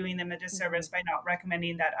completely be doing them a disservice by not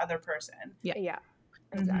recommending that other person. Yeah,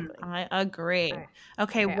 exactly. I agree.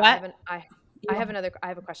 Okay, what? I have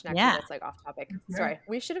a question actually that's like off topic. Sorry,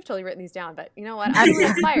 we should have totally written these down, but you know what? I'm really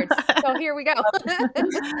inspired. So here we go.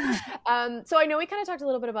 So I know we kind of talked a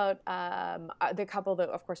little bit about the couple that,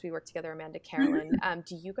 of course, we work together, Amanda, Carolyn.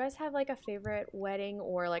 Do you guys have like a favorite wedding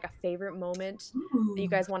or like a favorite moment that you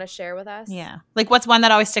guys want to share with us? Yeah, like what's one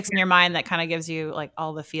that always sticks in your mind that kind of gives you like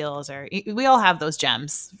all the feels, or we all have those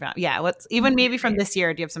gems. What's even maybe from this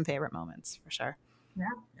year? Do you have some favorite moments for sure?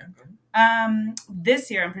 This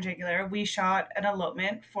year in particular, we shot an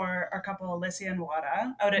elopement for our couple, Alicia and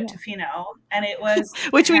Wada, out at Tofino, and it was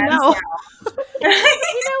which we know.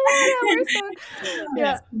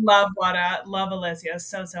 Love Wada, love Alicia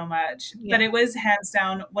so much. But it was hands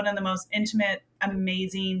down one of the most intimate,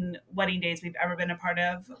 amazing wedding days we've ever been a part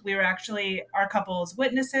of. We were actually our couple's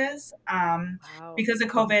witnesses. Because of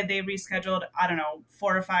COVID, they rescheduled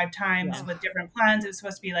 4 or 5 times with different plans. It was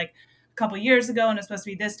supposed to be like couple years ago, and it's supposed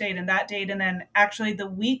to be this date and that date, and then actually the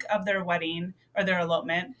week of their wedding or their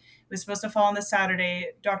elopement, was supposed to fall on the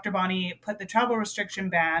Saturday. Dr. Bonnie put the travel restriction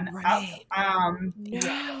ban up.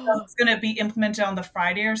 It's going to be implemented on the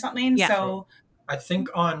Friday or something. Yeah. So I think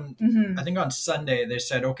on Sunday they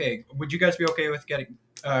said, okay, would you guys be okay with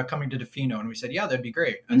coming to Tofino? And we said, yeah, that'd be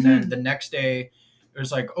great. And then the next day it was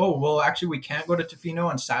like, oh, well, actually we can't go to Tofino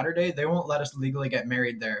on Saturday. They won't let us legally get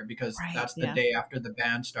married there because that's the day after the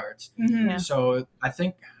ban starts. So I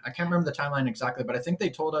think, I can't remember the timeline exactly, but I think they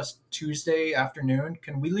told us Tuesday afternoon,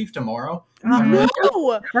 can we leave tomorrow? That's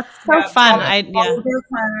so fun. All their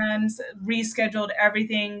plans, rescheduled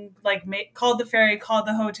everything, like called the ferry, called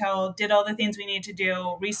the hotel, did all the things we need to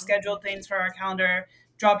do, rescheduled things for our calendar,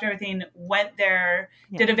 dropped everything, went there,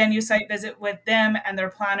 did a venue site visit with them and their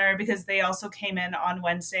planner because they also came in on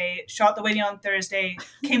Wednesday, shot the wedding on Thursday,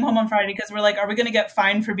 came home on Friday because we're like, are we going to get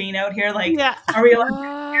fined for being out here? Like, are we allowed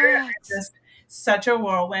to be here? It's just such a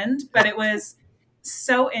whirlwind, but it was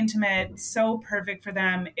so intimate, so perfect for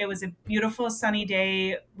them. It was a beautiful sunny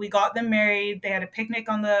day. We got them married. They had a picnic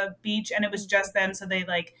on the beach and it was just them. So they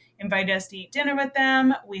like invited us to eat dinner with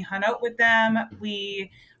them. We hung out with them.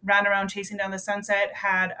 We ran around chasing down the sunset,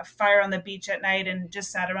 had a fire on the beach at night and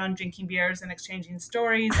just sat around drinking beers and exchanging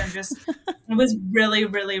stories and just, it was really,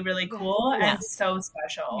 really, really cool and so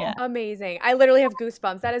special. Yeah. Amazing. I literally have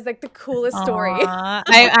goosebumps. That is like the coolest story.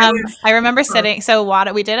 I remember sitting, so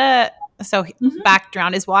Wada, we did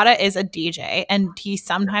background is Wada is a DJ and he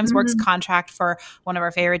sometimes works contract for one of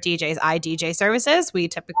our favorite DJs, iDJ Services.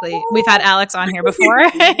 We've had Alex on here before.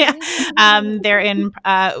 They're in,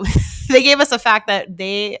 they gave us a fact that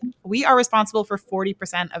we are responsible for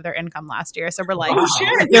 40% of their income last year. So we're like,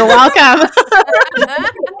 you're welcome.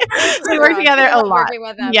 We work together a lot.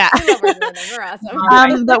 Yeah. We're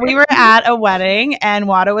awesome. But we were at a wedding and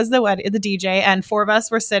Wada was the DJ and four of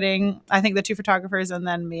us were sitting, I think the two photographers and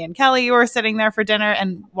then me and Kelly were sitting there for dinner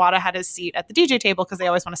and Wada had his seat at the DJ table because they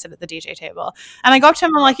always want to sit at the DJ table. And I go up to him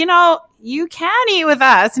and I'm like, you can eat with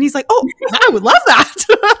us. And he's like, oh, I would love that.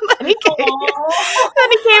 Then he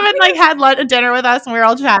came and like had dinner with us and we were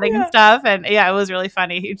all chatting and stuff. And yeah, it was really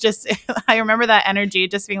funny. I remember that energy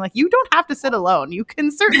just being like, you don't have to sit alone. You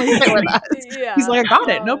can certainly sit with us. He's like, I got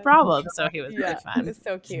it. No problem. So he was really fun. It was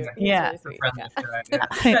so cute. Yeah. Really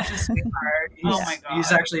Such a sweetheart. Oh my God.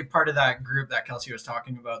 He's actually part of that group that Kelsey was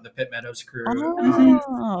talking about, the Pitt Meadows crew.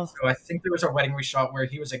 So I think there was a wedding we shot where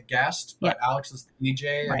he was a guest, but Alex was the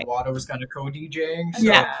DJ and Wada was kind of co-DJing.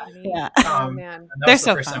 So, oh man. That was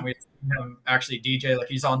the first time we seen him actually DJ. Like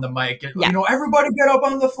he's on the mic. Everybody get up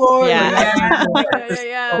on the floor.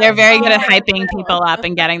 They're very good at hyping people up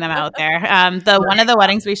and getting them out there. One of the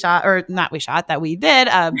weddings that we did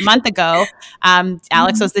a month ago,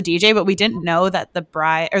 Alex was the DJ, but we didn't know that the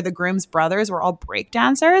bride or the groom's brothers were all break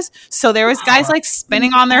dancers. So there was guys like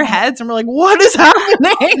spinning on their heads and we're like, what is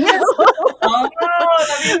happening?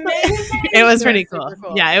 It was pretty cool.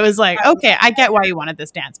 Yeah, it was like, okay, I get why you wanted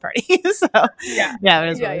this dance party. So it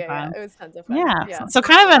was really fun. It was tons of fun. Yeah. So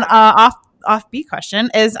kind of an offbeat question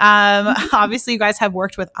is obviously you guys have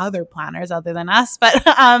worked with other planners other than us, but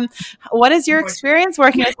what is your experience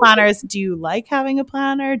working with planners? Do you like having a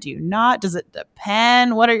planner? Do you not? Does it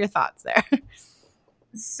depend? What are your thoughts there?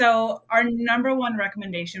 So our number one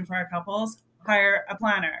recommendation for our couples, hire a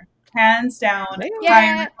planner. Hands down,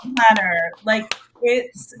 hire a planner. Like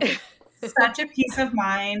it's such a peace of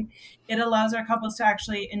mind. It allows our couples to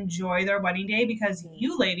actually enjoy their wedding day because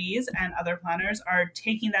you ladies and other planners are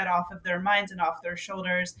taking that off of their minds and off their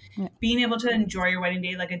shoulders. Being able to enjoy your wedding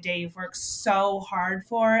day like a day you've worked so hard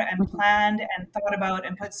for and planned and thought about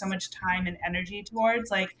and put so much time and energy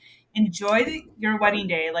towards. Like enjoy your wedding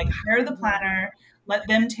day. Like hire the planner. Let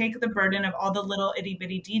them take the burden of all the little itty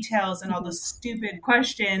bitty details and all the stupid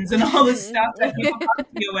questions and all the stuff that people have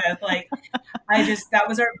to deal with. Like, that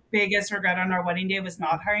was our biggest regret on our wedding day was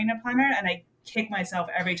not hiring a planner. And I kick myself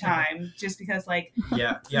every time just because we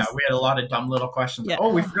had a lot of dumb little questions. We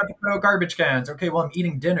forgot to put out garbage cans. Okay, well, I'm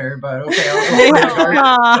eating dinner, but okay,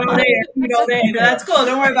 I'll go all day. That's cool.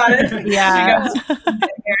 Don't worry about it.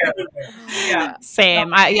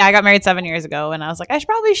 Same. I got married 7 years ago and I was like, I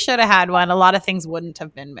probably should have had one. A lot of things wouldn't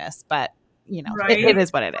have been missed, but it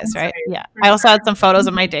is what it is, right? Yeah. I also had some photos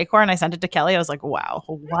of my decor and I sent it to Kelly. I was like, wow,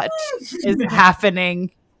 what is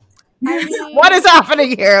happening? What is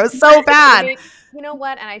happening here? It was so bad. You know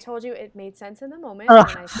what? And I told you it made sense in the moment. And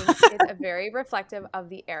I think it's a very reflective of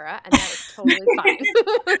the era. And that is totally fine.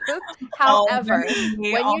 However,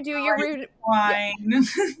 when you do your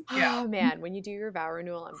when you do your vow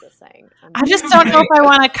renewal, I'm just saying. I just don't know if I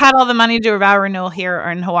want to cut all the money to a vow renewal here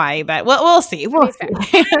or in Hawaii, but we'll see. We'll see.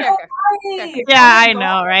 Fair. Yeah, I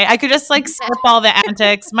know, right? I could just skip all the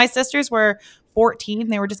antics. My sisters were 14.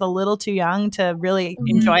 They were just a little too young to really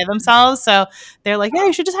enjoy themselves. So they're like, yeah,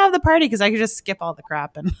 you should just have the party because I could just skip all the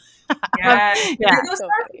crap. And yeah. That's so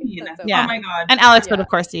funny. That's so Yeah. Oh my God. And Alex would, of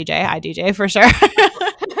course, DJ. I DJ for sure.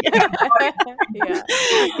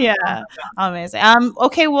 Yeah. Amazing.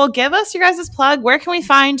 Okay, well, give us your guys' plug. Where can we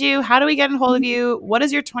find you? How do we get in hold of you? What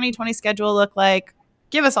does your 2020 schedule look like?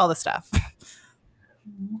 Give us all the stuff.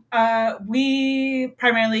 We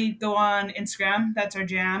primarily go on Instagram. That's our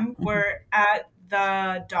jam. We're at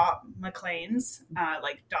the MacLean's.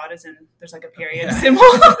 Like dot is in, there's like a period symbol.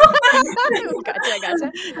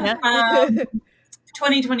 Gotcha. Yeah.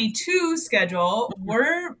 2022 schedule,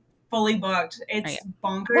 we're fully booked. It's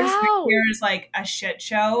bonkers. Wow. The year is like a shit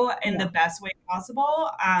show in the best way possible.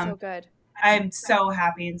 So good. I'm so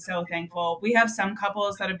happy and so thankful. We have some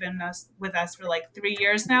couples that have been with us for like 3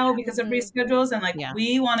 years now because of reschedules, and like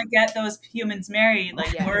we want to get those humans married.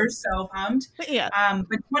 Like we're so pumped. Yeah.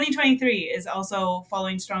 But 2023 is also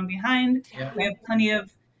following strong behind. Yeah. We have plenty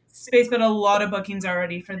of space, but a lot of bookings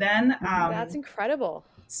already for then. That's incredible.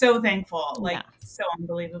 So thankful, like so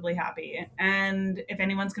unbelievably happy. And if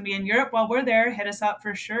anyone's gonna be in Europe while we're there, hit us up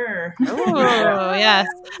for sure. Oh, yes.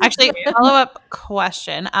 Actually, follow-up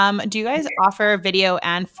question. Do you guys offer video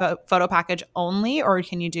and photo package only, or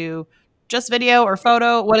can you do just video or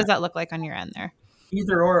photo? What does that look like on your end there?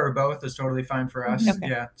 Either or both is totally fine for us. Okay.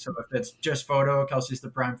 Yeah. So if it's just photo, Kelsey's the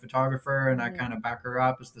prime photographer, and I kind of back her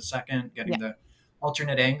up as the second, getting the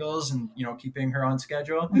alternate angles and, you know, keeping her on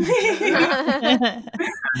schedule. And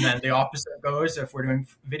then the opposite goes if we're doing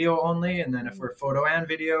video only, and then if we're photo and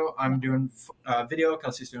video, I'm doing video,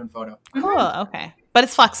 Kelsey's doing photo. Cool. Okay. But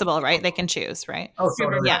it's flexible, right? They can choose, right? Oh,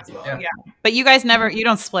 totally. Yeah. Yeah. But you guys you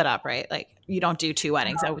don't split up, right? Like you don't do 2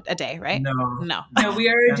 weddings a day, right? No. No, we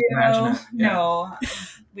are a Can't imagine duo. it. Yeah. No,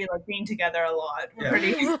 we like being together a lot. We're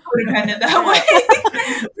pretty codependent that way.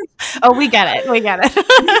 Oh, we get it. Right?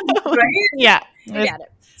 Yeah. I get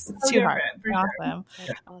it. It's too hard. Awesome.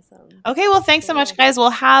 That's awesome. Okay, well, thanks so much, guys. We'll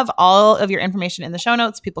have all of your information in the show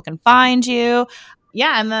notes. People can find you.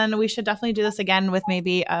 Yeah, and then we should definitely do this again with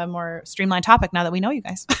maybe a more streamlined topic now that we know you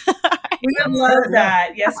guys. We would love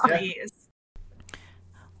that. Yes, please.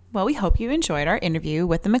 Well, we hope you enjoyed our interview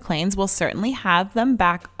with the MacLean's. We'll certainly have them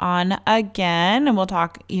back on again, and we'll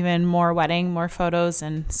talk even more wedding, more photos,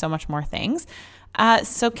 and so much more things.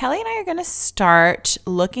 So Kelly and I are going to start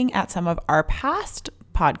looking at some of our past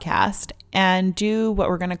podcast and do what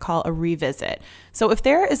we're going to call a revisit. So if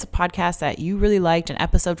there is a podcast that you really liked, an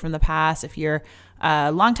episode from the past, if you're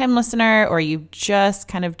a longtime listener or you just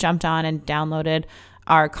kind of jumped on and downloaded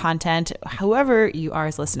our content, whoever you are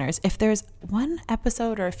as listeners, if there's one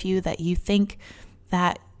episode or a few that you think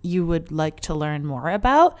that you would like to learn more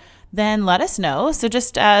about, then let us know. So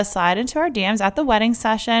just slide into our DMs at the wedding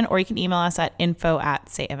session, or you can email us at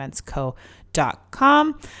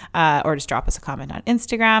info@sayeventsco.com, or just drop us a comment on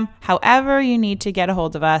Instagram. However you need to get a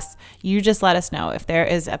hold of us, you just let us know. If there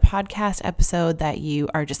is a podcast episode that you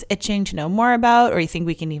are just itching to know more about, or you think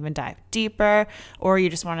we can even dive deeper, or you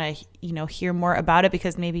just want to, hear more about it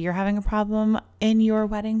because maybe you're having a problem in your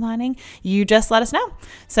wedding planning, you just let us know.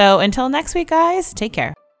 So until next week, guys, take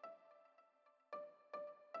care.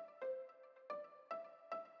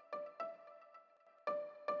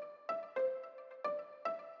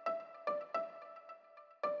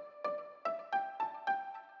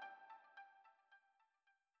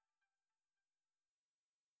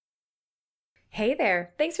 Hey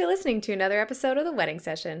there. Thanks for listening to another episode of The Wedding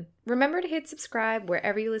Session. Remember to hit subscribe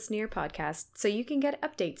wherever you listen to your podcast so you can get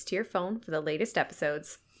updates to your phone for the latest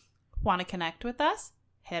episodes. Want to connect with us?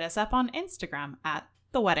 Hit us up on Instagram at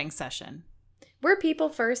The Wedding Session. We're people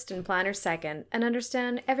first and planners second, and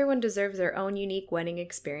understand everyone deserves their own unique wedding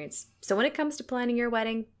experience. So when it comes to planning your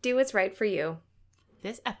wedding, do what's right for you.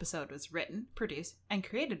 This episode was written, produced, and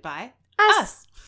created by us.